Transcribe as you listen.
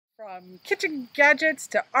From kitchen gadgets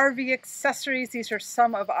to RV accessories, these are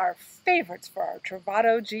some of our favorites for our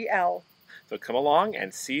Travato GL. So come along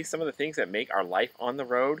and see some of the things that make our life on the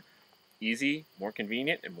road easy, more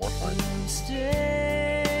convenient, and more fun.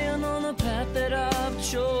 Staying on the path that I've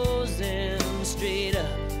chosen, straight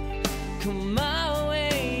up, come my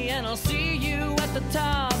way and I'll see you at the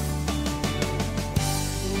top.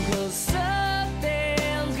 'Cause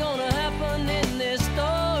something's gonna happen in this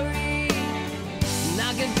story, and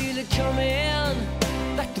I can feel it coming,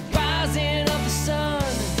 like the rising of the sun,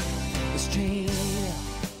 straight up.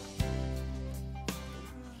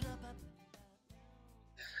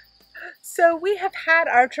 So we have had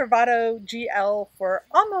our Travato GL for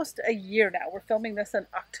almost a year now. We're filming this in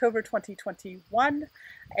October 2021,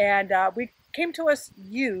 and we came to us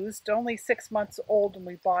used, only 6 months old when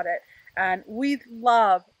we bought it, and we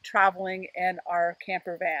love traveling in our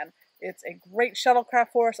camper van. It's a great shuttlecraft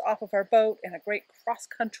for us off of our boat and a great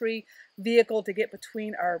cross-country vehicle to get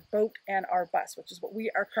between our boat and our bus, which is what we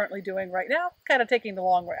are currently doing right now, kind of taking the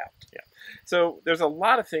long route. Yeah. So there's a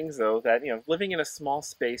lot of things, though, that, living in a small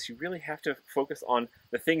space, you really have to focus on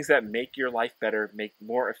the things that make your life better, make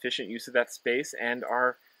more efficient use of that space, and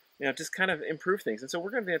are, just kind of improve things. And so we're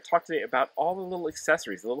going to talk today about all the little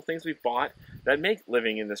accessories, the little things we've bought that make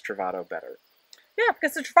living in this Travato better. Yeah,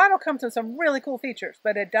 because the Travato comes with some really cool features,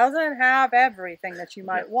 but it doesn't have everything that you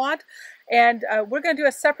might want. And we're going to do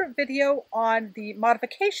a separate video on the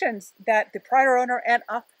modifications that the prior owner and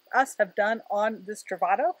us have done on this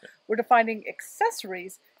Travato. We're defining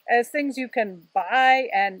accessories as things you can buy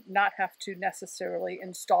and not have to necessarily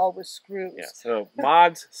install with screws. Yeah, so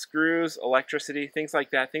mods, screws, electricity, things like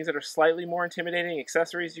that, things that are slightly more intimidating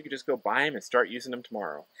accessories, you could just go buy them and start using them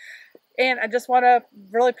tomorrow. And I just want to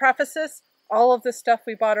really preface this. All of this stuff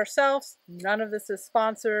we bought ourselves. None of this is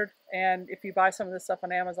sponsored. And if you buy some of this stuff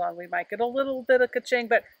on Amazon, we might get a little bit of ka-ching,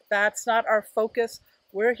 but that's not our focus.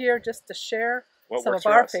 We're here just to share some of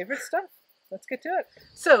our favorite stuff. Let's get to it.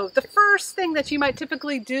 So the first thing that you might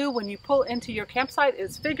typically do when you pull into your campsite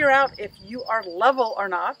is figure out if you are level or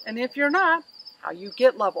not. And if you're not, how you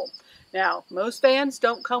get level. Now, most vans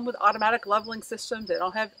don't come with automatic leveling systems. They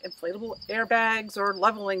don't have inflatable airbags or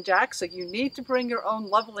leveling jacks, so you need to bring your own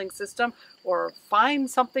leveling system or find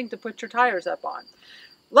something to put your tires up on.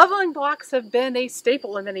 Leveling blocks have been a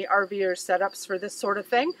staple in many RVers setups for this sort of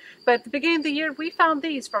thing, but at the beginning of the year we found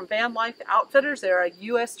these from Van Life Outfitters. They're a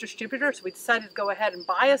US distributor, so we decided to go ahead and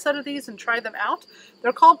buy a set of these and try them out.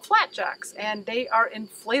 They're called flat jacks, and they are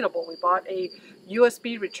inflatable. We bought a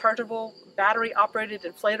USB rechargeable battery operated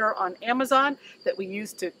inflator on Amazon that we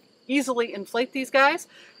use to easily inflate these guys,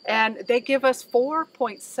 and they give us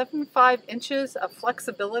 4.75 inches of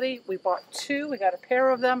flexibility. We bought two, we got a pair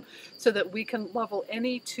of them so that we can level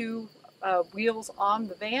any two wheels on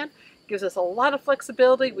the van. Gives us a lot of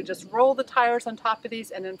flexibility. We just roll the tires on top of these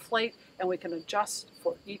and inflate, and we can adjust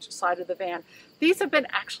for each side of the van. These have been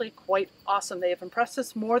actually quite awesome. They have impressed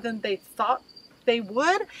us more than they thought they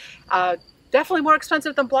would. Definitely more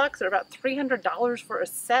expensive than blocks. They're about $300 for a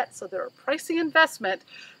set, so they're a pricey investment.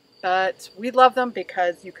 But we love them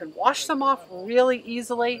because you can wash them off really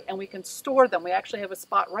easily, and we can store them. We actually have a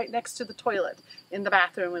spot right next to the toilet in the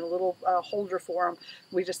bathroom and a little holder for them.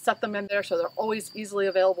 We just set them in there so they're always easily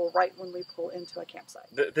available right when we pull into a campsite.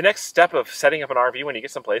 The next step of setting up an RV when you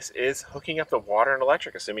get someplace is hooking up the water and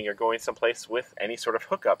electric, assuming you're going someplace with any sort of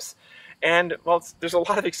hookups. And, well, there's a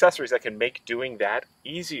lot of accessories that can make doing that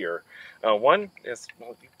easier. One is,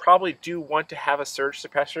 well, you probably do want to have a surge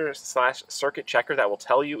suppressor / circuit checker that will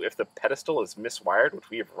tell you if the pedestal is miswired,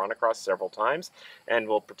 which we have run across several times, and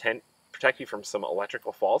will protect you from some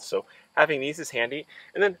electrical faults. So having these is handy.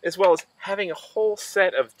 And then as well as having a whole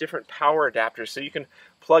set of different power adapters so you can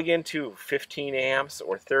plug into 15 amps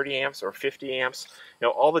or 30 amps or 50 amps.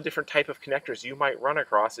 All the different type of connectors you might run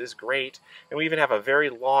across is great. And we even have a very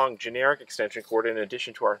long generic extension cord in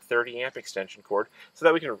addition to our 30 amp extension cord so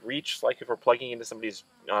that we can reach, like if we're plugging into somebody's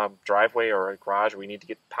driveway or a garage, we need to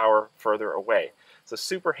get power further away. So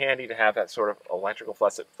super handy to have that sort of electrical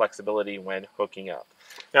flexibility when hooking up.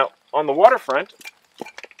 Now, on the waterfront,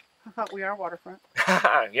 We are waterfront.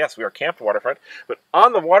 Yes, we are camped waterfront. But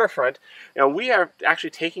on the waterfront, we are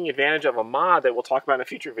actually taking advantage of a mod that we'll talk about in a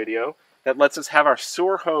future video that lets us have our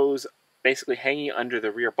sewer hose basically hanging under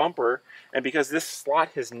the rear bumper. And because this slot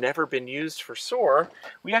has never been used for sewer,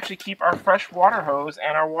 we actually keep our fresh water hose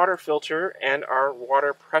and our water filter and our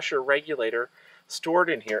water pressure regulator stored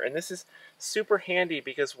in here. And this is super handy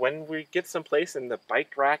because when we get someplace and the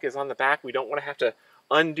bike rack is on the back, we don't want to have to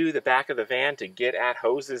undo the back of the van to get at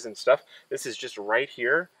hoses and stuff. This is just right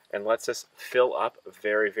here, and lets us fill up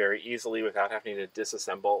very, very easily without having to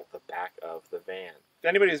disassemble the back of the van.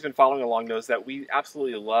 Anybody who's been following along knows that we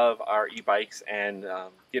absolutely love our e-bikes and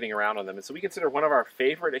getting around on them. And so we consider one of our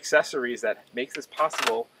favorite accessories that makes this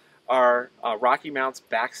possible our Rocky Mounts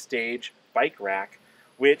backstage bike rack,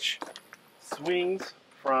 which swings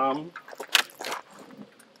from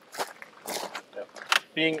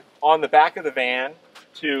being on the back of the van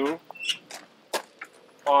to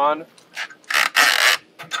on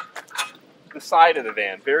the side of the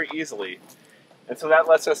van very easily. And so that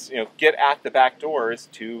lets us, get at the back doors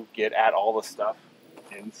to get at all the stuff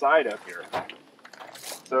inside of here.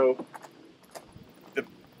 So the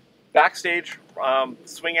backstage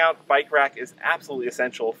swing out bike rack is absolutely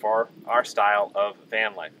essential for our style of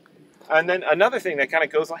van life. And then another thing that kind of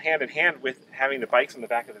goes hand in hand with having the bikes on the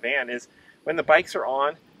back of the van is when the bikes are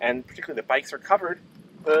on, and particularly the bikes are covered,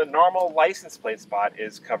 the normal license plate spot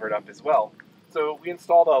is covered up as well. So we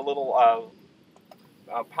installed a little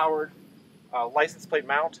powered license plate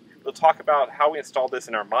mount. We'll talk about how we installed this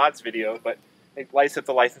in our mods video, but it lights up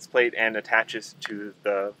the license plate and attaches to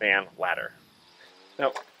the van ladder.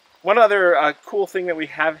 Now, one other cool thing that we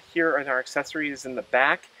have here in our accessories in the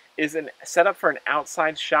back is a setup for an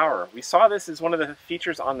outside shower. We saw this as one of the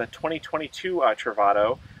features on the 2022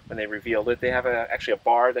 Travato when they revealed it. They have actually a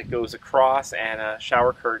bar that goes across and a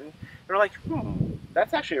shower curtain. And we're like,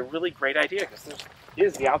 that's actually a really great idea because there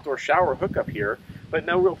is the outdoor shower hookup here, but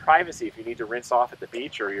no real privacy if you need to rinse off at the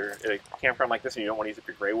beach or you're at a campground like this and you don't want to use up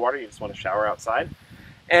your gray water, you just want to shower outside.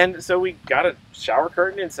 And so we got a shower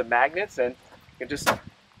curtain and some magnets, and you can just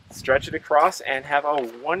stretch it across and have a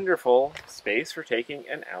wonderful space for taking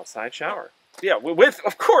an outside shower. Yeah,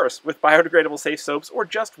 of course, with biodegradable safe soaps or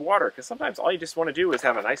just water, because sometimes all you just want to do is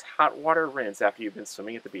have a nice hot water rinse after you've been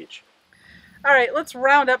swimming at the beach. All right, let's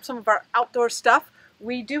round up some of our outdoor stuff.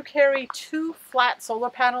 We do carry 2 flat solar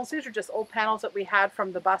panels. These are just old panels that we had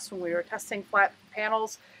from the bus when we were testing flat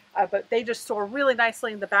panels, but they just store really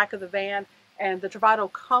nicely in the back of the van, and the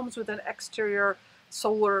Travato comes with an exterior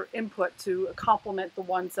solar input to complement the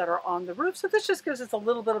ones that are on the roof. So this just gives us a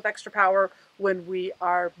little bit of extra power when we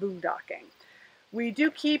are boondocking. We do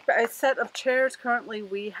keep a set of chairs. Currently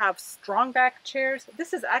we have strong back chairs.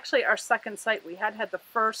 This is actually our second site. We had the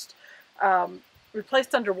first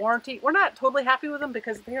replaced under warranty. We're not totally happy with them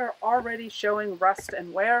because they are already showing rust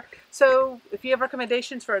and wear. So if you have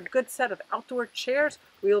recommendations for a good set of outdoor chairs,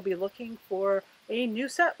 we'll be looking for a new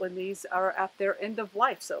set when these are at their end of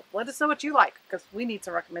life. So let us know what you like because we need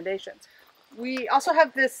some recommendations. We also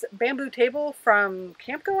have this bamboo table from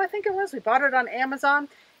Campco, I think it was. We bought it on Amazon.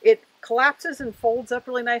 It collapses and folds up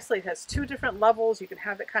really nicely. It has 2 different levels. You can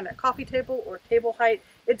have it kind of coffee table or table height.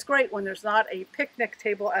 It's great when there's not a picnic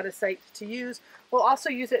table at a site to use. We'll also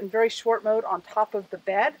use it in very short mode on top of the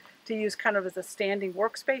bed to use kind of as a standing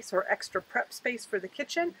workspace or extra prep space for the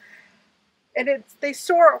kitchen. And they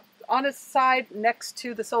store on its side next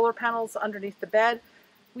to the solar panels underneath the bed.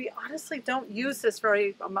 We honestly don't use this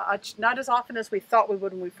very much, not as often as we thought we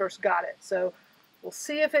would when we first got it. So we'll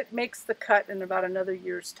see if it makes the cut in about another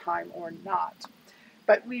year's time or not.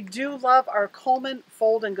 But we do love our Coleman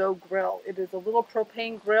Fold and Go grill. It is a little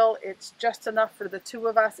propane grill. It's just enough for the 2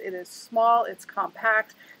 of us. It is small, it's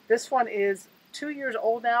compact. This one is 2 years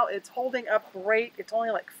old now. It's holding up great. It's only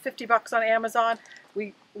like 50 bucks on Amazon.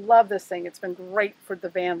 We love this thing. It's been great for the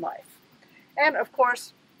van life. And of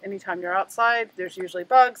course, anytime you're outside, there's usually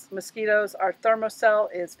bugs, mosquitoes. Our thermocell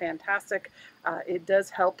is fantastic. It does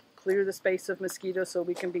help clear the space of mosquitoes so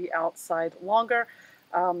we can be outside longer.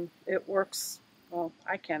 It works, well,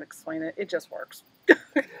 I can't explain it. It just works.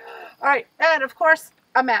 All right, and of course,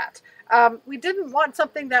 a mat. We didn't want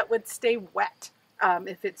something that would stay wet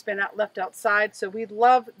if it's been left outside, so we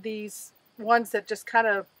love these ones that just kind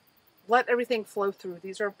of let everything flow through.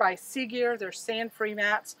 These are by Sea Gear. They're sand-free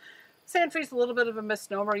mats. Sand-free is a little bit of a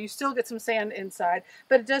misnomer. You still get some sand inside,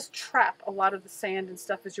 but it does trap a lot of the sand and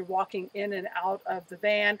stuff as you're walking in and out of the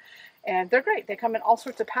van. And they're great. They come in all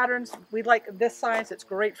sorts of patterns. We like this size. It's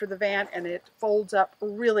great for the van, and it folds up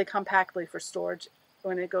really compactly for storage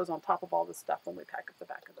when it goes on top of all the stuff when we pack up the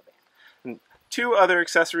back of the van. And 2 other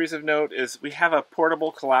accessories of note is we have a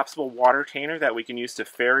portable collapsible water tainer that we can use to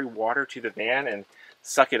ferry water to the van and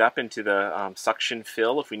suck it up into the suction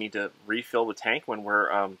fill if we need to refill the tank when we're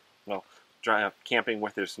camping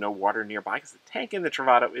where there's no water nearby, because the tank in the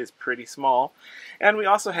Travato is pretty small. And we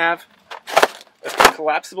also have a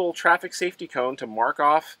collapsible traffic safety cone to mark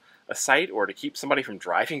off a site or to keep somebody from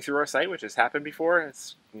driving through our site, which has happened before.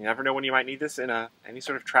 You never know when you might need this in any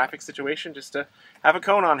sort of traffic situation, just to have a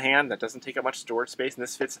cone on hand that doesn't take up much storage space, and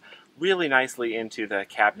this fits really nicely into the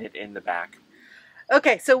cabinet in the back.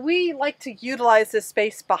 Okay, so we like to utilize this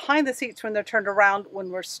space behind the seats when they're turned around when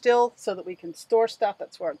we're still, so that we can store stuff.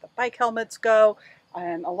 That's where the bike helmets go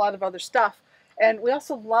and a lot of other stuff. And we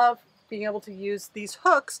also love being able to use these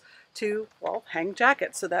hooks to, well, hang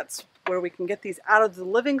jackets. So that's where we can get these out of the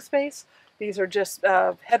living space. These are just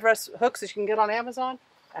headrest hooks that you can get on Amazon.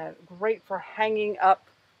 Great for hanging up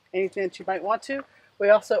anything that you might want to. We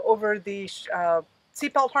also, over the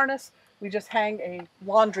seatbelt harness, we just hang a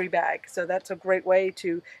laundry bag. So that's a great way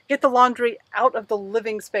to get the laundry out of the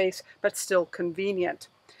living space, but still convenient.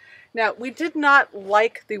 Now, we did not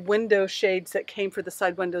like the window shades that came for the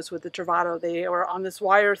side windows with the Travato. They were on this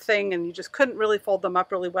wire thing and you just couldn't really fold them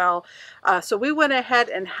up really well. So we went ahead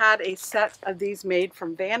and had a set of these made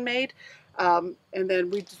from Van Made. And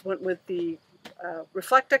then we just went with the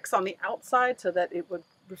Reflectix on the outside so that it would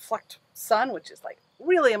reflect sun, which is like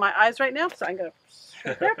really in my eyes right now. So I'm going to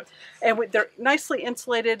there. And they're nicely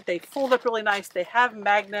insulated. They fold up really nice. They have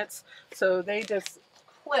magnets, so they just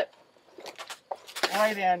clip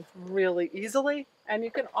right in really easily. And you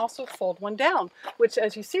can also fold one down, which,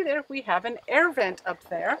 as you see there, we have an air vent up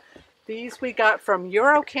there. These we got from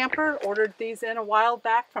Eurocamper, ordered these in a while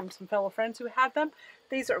back from some fellow friends who had them.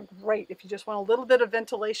 These are great if you just want a little bit of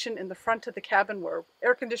ventilation in the front of the cabin where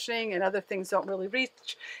air conditioning and other things don't really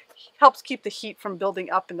reach. Helps keep the heat from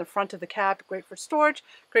building up in the front of the cab. Great for storage,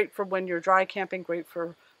 great for when you're dry camping, great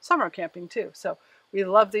for summer camping too. So we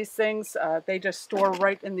love these things. They just store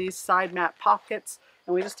right in these side mat pockets,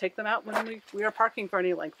 and we just take them out when we are parking for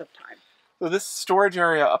any length of time. So this storage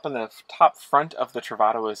area up in the top front of the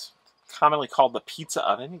Travato is commonly called the pizza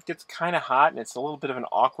oven. It gets kind of hot and it's a little bit of an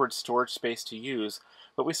awkward storage space to use.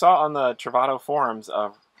 But we saw on the Travato forums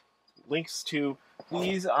links to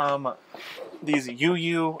these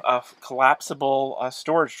UU collapsible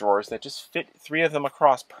storage drawers that just fit 3 of them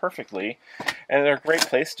across perfectly, and they're a great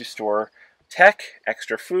place to store tech,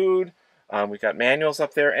 extra food. We've got manuals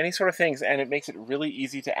up there, any sort of things, and it makes it really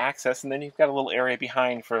easy to access. And then you've got a little area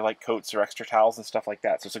behind for like coats or extra towels and stuff like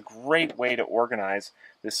that. So it's a great way to organize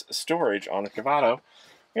this storage on the Travato.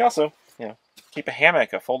 We also, keep a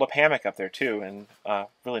hammock, a fold-up hammock up there too, and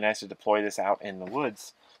really nice to deploy this out in the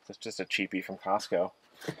woods. So it's just a cheapie from Costco.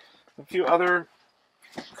 A few other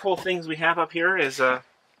cool things we have up here is an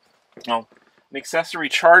accessory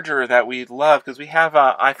charger that we love, because we have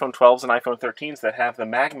iPhone 12s and iPhone 13s that have the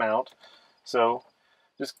mag mount. So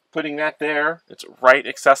just putting that there, it's right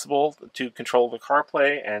accessible to control the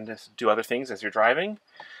CarPlay and just do other things as you're driving.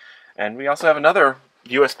 And we also have another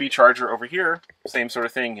USB charger over here, same sort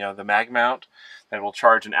of thing, the mag mount that will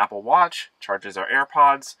charge an Apple Watch, charges our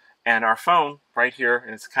AirPods, and our phone right here,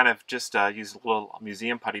 and it's kind of just use a little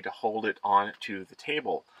museum putty to hold it on to the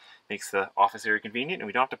table. Makes the office area convenient, and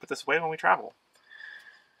we don't have to put this away when we travel.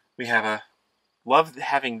 We have love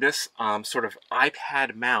having this sort of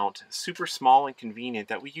iPad mount, super small and convenient,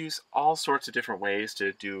 that we use all sorts of different ways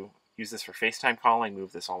to use this for FaceTime calling,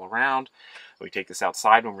 move this all around. We take this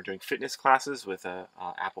outside when we're doing fitness classes with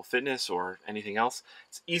Apple Fitness or anything else.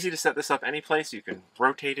 It's easy to set this up any place. You can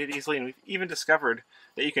rotate it easily, and we've even discovered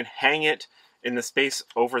that you can hang it in the space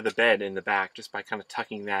over the bed in the back just by kind of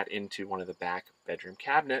tucking that into one of the back bedroom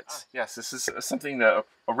cabinets. Yes, this is something the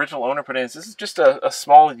original owner put in. This is just a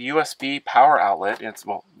small USB power outlet. It's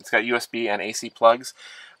got USB and AC plugs.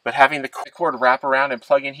 But having the cord wrap around and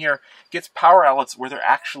plug in here gets power outlets where they're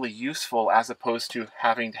actually useful, as opposed to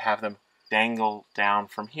having to have them dangle down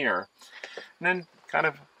from here. And then kind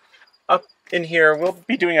of up in here, we'll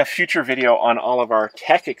be doing a future video on all of our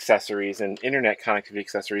tech accessories and internet connectivity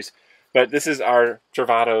accessories. But this is our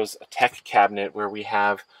Travato's tech cabinet where we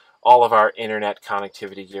have all of our internet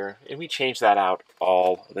connectivity gear. And we change that out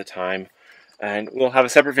all the time. And we'll have a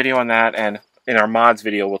separate video on that. And in our mods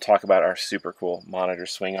video, we'll talk about our super cool monitor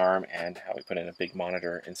swing arm and how we put in a big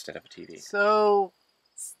monitor instead of a TV. So,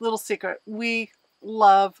 little secret, we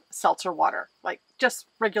love seltzer water, like just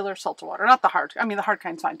regular seltzer water, not the hard. I mean, the hard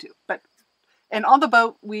kind's fine too. And on the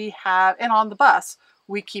boat and on the bus,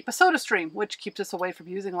 we keep a soda stream, which keeps us away from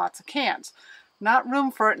using lots of cans. Not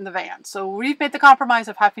room for it in the van. So we've made the compromise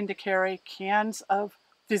of having to carry cans of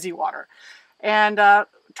fizzy water. And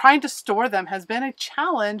trying to store them has been a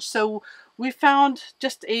challenge. So we found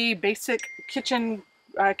just a basic kitchen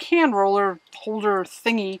can roller holder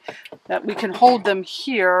thingy that we can hold them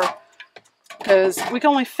here, because we can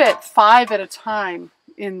only fit 5 at a time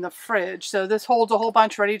in the fridge. So this holds a whole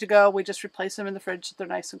bunch ready to go. We just replace them in the fridge so they're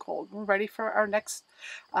nice and cold. We're ready for our next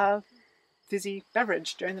fizzy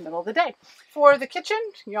beverage during the middle of the day. For the kitchen,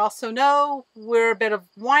 you also know we're a bit of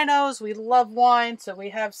winos. We love wine, so we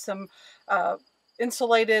have some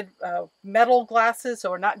insulated metal glasses,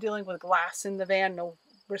 so we're not dealing with glass in the van. No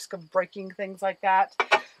risk of breaking things like that.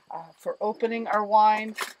 For opening our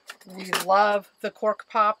wine, we love the cork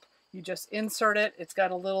pop. You just insert it. It's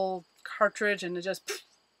got a little cartridge and it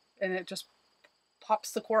just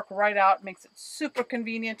pops the cork right out. Makes it super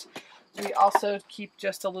convenient. We also keep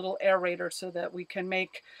just a little aerator so that we can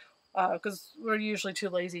make, because we're usually too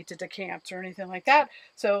lazy to decant or anything like that.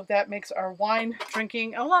 So that makes our wine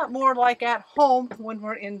drinking a lot more like at home when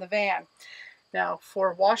we're in the van. Now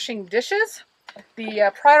for washing dishes,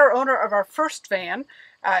 the prior owner of our first van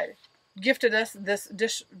gifted us this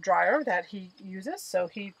dish dryer that he uses. So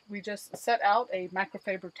we just set out a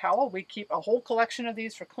microfiber towel. We keep a whole collection of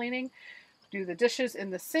these for cleaning. Do the dishes in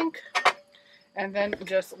the sink and then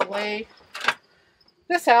just lay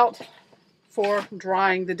this out for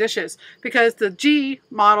drying the dishes, because the G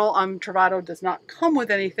model on Travato does not come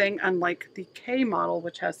with anything, unlike the K model,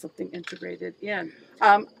 which has something integrated in.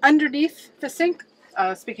 Underneath the sink,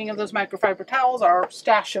 speaking of those microfiber towels, our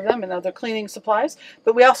stash of them and other cleaning supplies,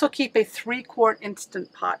 but we also keep a 3-quart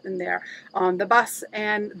Instant Pot in there. On the bus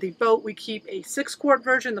and the boat, we keep a 6-quart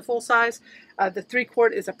version, the full size. The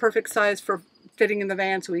 3-quart is a perfect size for fitting in the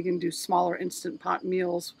van, so we can do smaller Instant Pot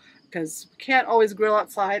meals, because we can't always grill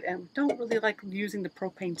outside and we don't really like using the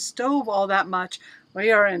propane stove all that much.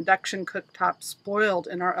 We are induction cooktop spoiled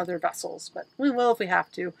in our other vessels, but we will if we have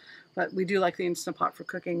to. But we do like the Instant Pot for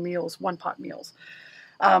cooking meals, one-pot meals.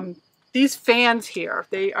 These fans here,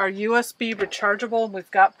 they are USB rechargeable.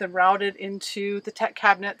 We've got them routed into the tech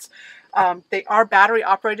cabinets. They are battery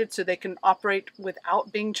operated, so they can operate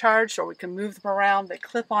without being charged, or we can move them around. They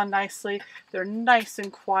clip on nicely. They're nice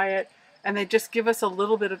and quiet, and they just give us a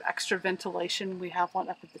little bit of extra ventilation. We have one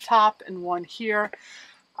up at the top and one here.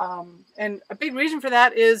 And a big reason for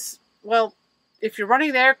that is, well, if you're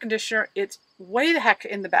running the air conditioner, it's way the heck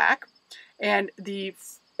in the back, and the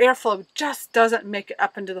airflow just doesn't make it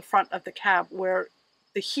up into the front of the cab where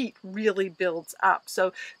the heat really builds up.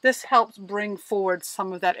 So this helps bring forward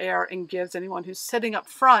some of that air and gives anyone who's sitting up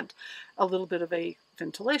front a little bit of a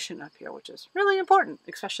ventilation up here, which is really important,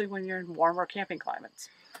 especially when you're in warmer camping climates.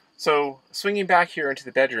 So swinging back here into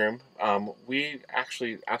the bedroom, we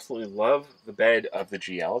actually absolutely love the bed of the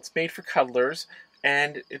GL. It's made for cuddlers,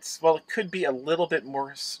 and it could be a little bit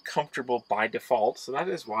more comfortable by default. So that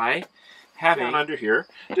is why having under here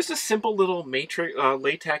just a simple little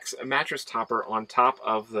latex mattress topper on top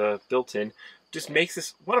of the built-in just makes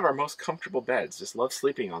this one of our most comfortable beds. Just love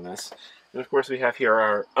sleeping on this. And of course we have here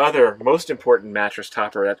our other most important mattress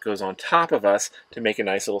topper that goes on top of us to make a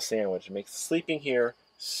nice little sandwich. It makes sleeping here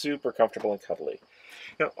super comfortable and cuddly.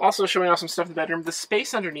 Now, also showing off some stuff in the bedroom, the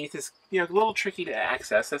space underneath is a little tricky to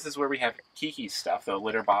access. This is where we have Kiki's stuff, the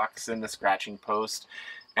litter box and the scratching post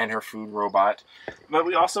and her food robot. But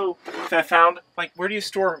we also have found, where do you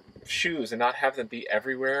store shoes and not have them be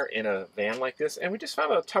everywhere in a van like this? And we just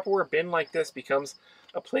found a Tupperware bin like this becomes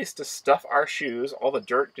a place to stuff our shoes. All the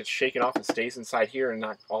dirt gets shaken off and stays inside here and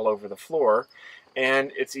not all over the floor.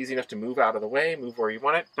 And it's easy enough to move out of the way, move where you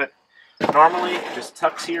want it. But normally it just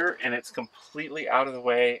tucks here and it's completely out of the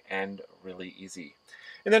way and really easy.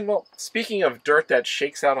 And then, well, speaking of dirt that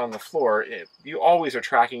shakes out on the floor, you always are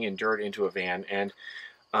tracking in dirt into a van, and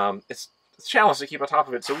it's a challenge to keep on top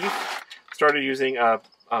of it. So we started using a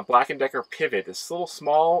Black & Decker Pivot, this little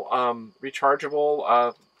small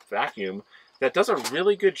rechargeable vacuum that does a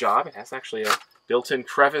really good job. It has actually a built-in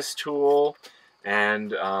crevice tool,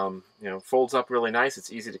 and folds up really nice.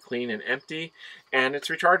 It's easy to clean and empty, and it's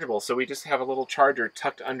rechargeable. So we just have a little charger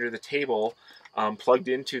tucked under the table, plugged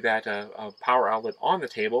into that power outlet on the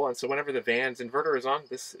table, and so whenever the van's inverter is on,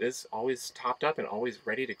 this is always topped up and always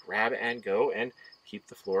ready to grab and go and keep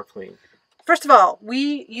the floor clean. First of all,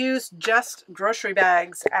 we use just grocery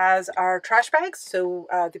bags as our trash bags. So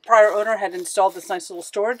the prior owner had installed this nice little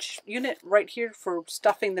storage unit right here for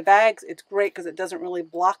stuffing the bags. It's great because it doesn't really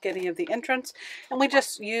block any of the entrance. And we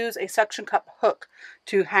just use a suction cup hook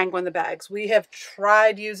to hang on the bags. We have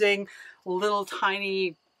tried using little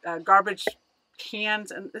tiny garbage cans,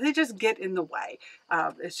 and they just get in the way.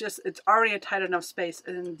 It's already a tight enough space,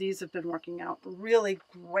 and these have been working out really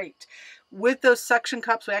great. With those suction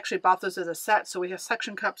cups, we actually bought those as a set, so we have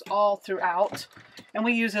suction cups all throughout, and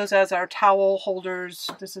we use those as our towel holders.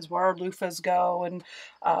 This is where our loofahs go, and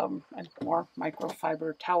more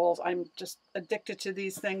microfiber towels. I'm just addicted to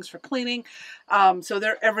these things for cleaning, so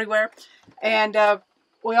they're everywhere. And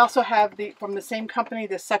we also have from the same company,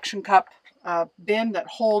 the suction cup bin that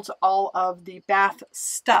holds all of the bath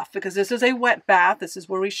stuff, because this is a wet bath. This is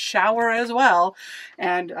where we shower as well,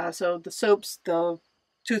 and so the soaps, the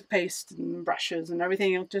toothpaste and brushes and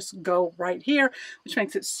everything will just go right here, which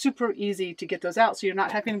makes it super easy to get those out, so you're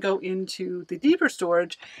not having to go into the deeper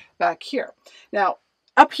storage back here. Now,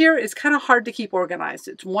 Up here is kind of hard to keep organized.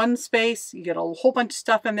 It's one space, you get a whole bunch of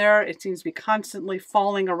stuff in there. It seems to be constantly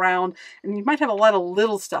falling around, and you might have a lot of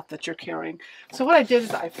little stuff that you're carrying. So what I did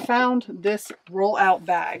is I found this roll-out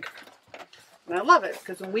bag. And I love it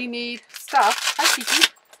because when we need stuff, hi Kiki,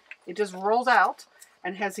 it just rolls out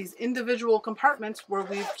and has these individual compartments where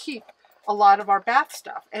we keep a lot of our bath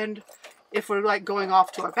stuff. And if we're like going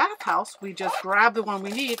off to a bathhouse, we just grab the one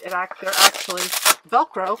we need. They're actually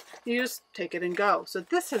Velcro. You just take it and go. So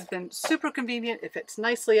this has been super convenient. It fits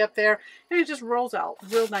nicely up there, and it just rolls out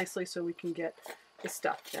real nicely so we can get the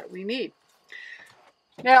stuff that we need.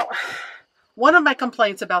 Now, one of my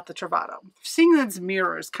complaints about the Travato, seeing this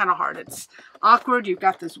mirror is kind of hard. It's awkward. You've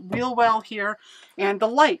got this wheel well here, and the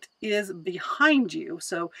light is behind you,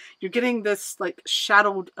 so you're getting this like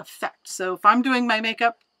shadowed effect. So if I'm doing my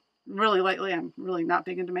makeup really lightly, I'm really not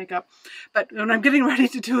big into makeup, but when I'm getting ready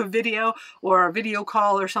to do a video or a video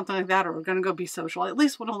call or something like that, or we're going to go be social, I at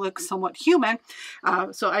least want to look somewhat human.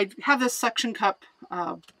 So I have this suction cup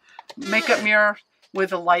makeup mirror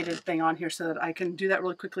with a lighted thing on here so that I can do that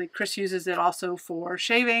really quickly. Chris uses it also for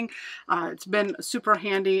shaving. It's been super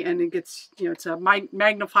handy, and it gets, you know, it's a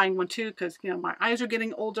magnifying one too, because, you know, my eyes are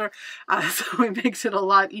getting older, so it makes it a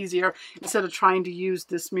lot easier instead of trying to use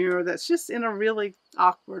this mirror that's just in a really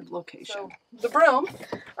awkward location. So the broom,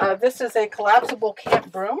 this is a collapsible camp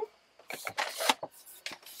broom.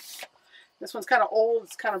 This one's kind of old,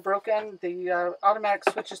 it's kind of broken. The automatic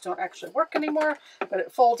switches don't actually work anymore, but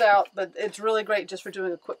it folds out. But it's really great just for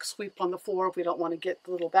doing a quick sweep on the floor if we don't want to get the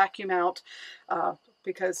little vacuum out,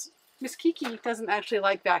 because Miss Kiki doesn't actually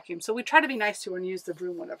like vacuum. So we try to be nice to her and use the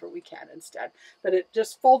broom whenever we can instead. But it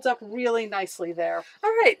just folds up really nicely there. All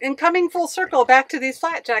right, and coming full circle back to these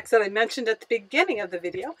flat jacks that I mentioned at the beginning of the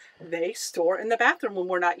video, they store in the bathroom when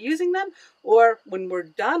we're not using them, or when we're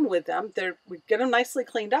done with them, we get them nicely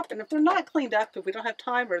cleaned up. And if they're not cleaned up, if we don't have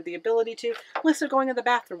time or the ability to, at least they're going in the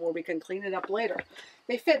bathroom where we can clean it up later.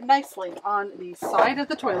 They fit nicely on the side of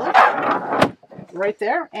the toilet, right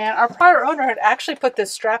there. And our prior owner had actually put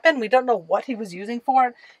this strap in. We don't know what he was using for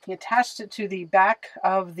it. He attached it to the back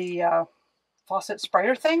of the faucet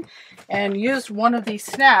sprayer thing and used one of these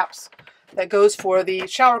snaps that goes for the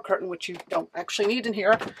shower curtain, which you don't actually need in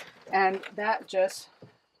here. And that just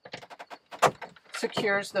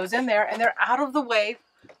secures those in there, and they're out of the way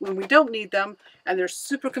when we don't need them, and they're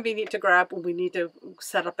super convenient to grab when we need to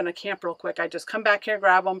set up in a camp real quick. I just come back here,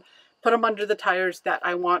 grab them, put them under the tires that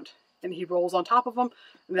I want, and he rolls on top of them,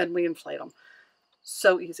 and then we inflate them.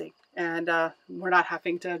 So easy. And we're not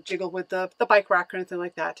having to jiggle with the bike rack or anything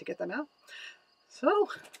like that to get them out. So,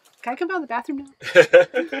 can I come out of the bathroom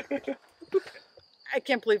now? I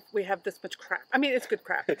can't believe we have this much crap. I mean, it's good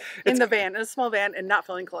crap in the van, in a small van, and not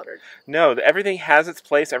feeling cluttered. No, everything has its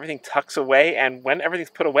place. Everything tucks away, and when everything's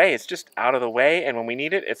put away, it's just out of the way. And when we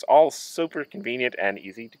need it, it's all super convenient and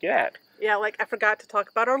easy to get at. Yeah, like I forgot to talk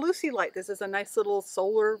about our Luci light. This is a nice little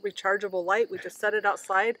solar rechargeable light. We just set it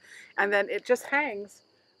outside, and then it just hangs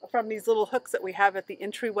from these little hooks that we have at the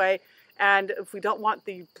entryway. And if we don't want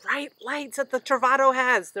the bright lights that the Travato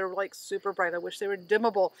has, they're like super bright. I wish they were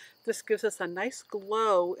dimmable. This gives us a nice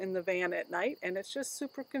glow in the van at night, and it's just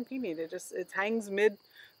super convenient. It hangs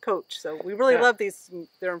mid-coach. So we really love these.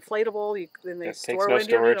 They're inflatable, and they store when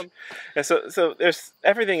you need them. Yeah, so there's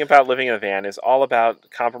everything about living in a van is all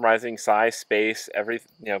about compromising size, space,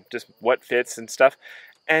 just what fits and stuff.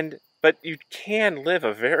 But you can live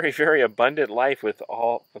a very, very abundant life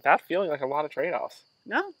without feeling like a lot of trade-offs.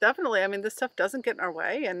 No, definitely. I mean, this stuff doesn't get in our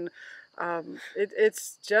way, and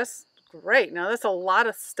it's just great. Now, that's a lot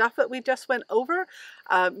of stuff that we just went over.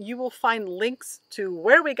 You will find links to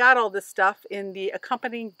where we got all this stuff in the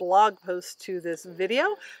accompanying blog post to this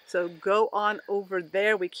video. So go on over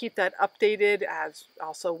there. We keep that updated as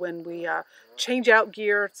also when we change out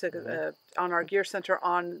gear on our gear center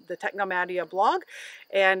on the Technomadia blog.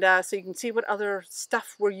 And so you can see what other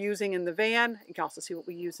stuff we're using in the van. You can also see what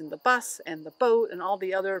we use in the bus and the boat and all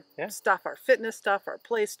the other stuff, our fitness stuff, our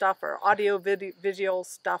play stuff, our audio visual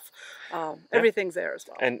stuff. Everything's there as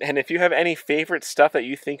well. And if you have any favorite stuff that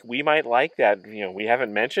you think we might like that we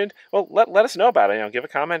haven't mentioned, well, let us know about it. Give a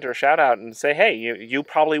comment or a shout out and say, hey, you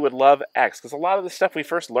probably would love X, because a lot of the stuff we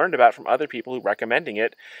first learned about from other people who recommending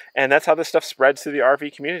it, and that's how this stuff spreads through the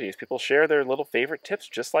RV communities. People share their little favorite tips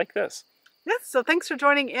just like this. Yes, so thanks for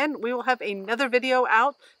joining in. We will have another video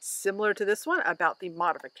out similar to this one about the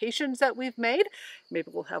modifications that we've made. Maybe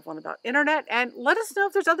we'll have one about internet, and let us know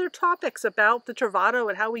if there's other topics about the Travato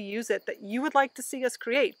and how we use it that you would like to see us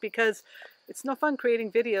create, because it's no fun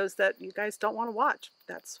creating videos that you guys don't want to watch.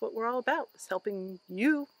 That's what we're all about, is helping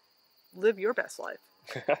you live your best life.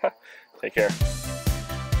 Take care.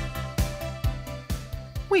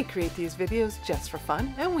 We create these videos just for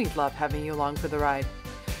fun, and we love having you along for the ride.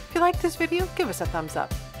 If you like this video, give us a thumbs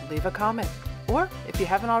up, leave a comment, or if you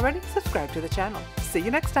haven't already, subscribe to the channel. See you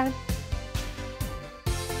next time.